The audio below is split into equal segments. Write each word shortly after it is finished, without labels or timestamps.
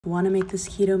Want to make this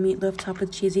keto meatloaf topped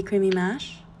with cheesy creamy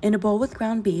mash? In a bowl with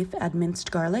ground beef, add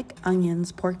minced garlic,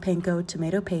 onions, pork panko,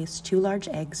 tomato paste, 2 large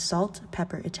eggs, salt,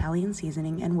 pepper, Italian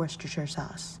seasoning, and Worcestershire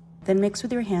sauce. Then mix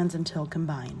with your hands until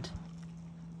combined.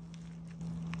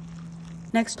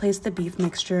 Next, place the beef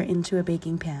mixture into a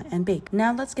baking pan and bake.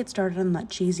 Now let's get started on that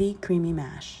cheesy, creamy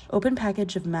mash. Open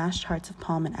package of mashed hearts of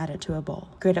palm and add it to a bowl.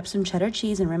 Grate up some cheddar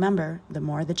cheese and remember, the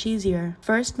more the cheesier.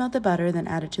 First, melt the butter, then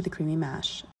add it to the creamy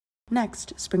mash.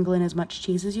 Next, sprinkle in as much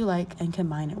cheese as you like and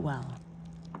combine it well.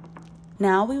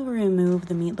 Now we will remove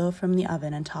the meatloaf from the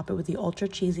oven and top it with the ultra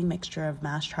cheesy mixture of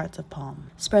mashed hearts of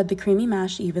palm. Spread the creamy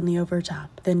mash evenly over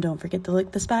top. Then don't forget to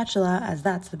lick the spatula, as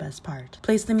that's the best part.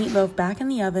 Place the meatloaf back in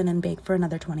the oven and bake for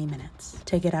another 20 minutes.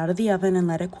 Take it out of the oven and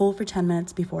let it cool for 10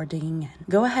 minutes before digging in.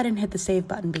 Go ahead and hit the save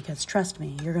button because trust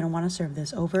me, you're going to want to serve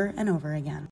this over and over again.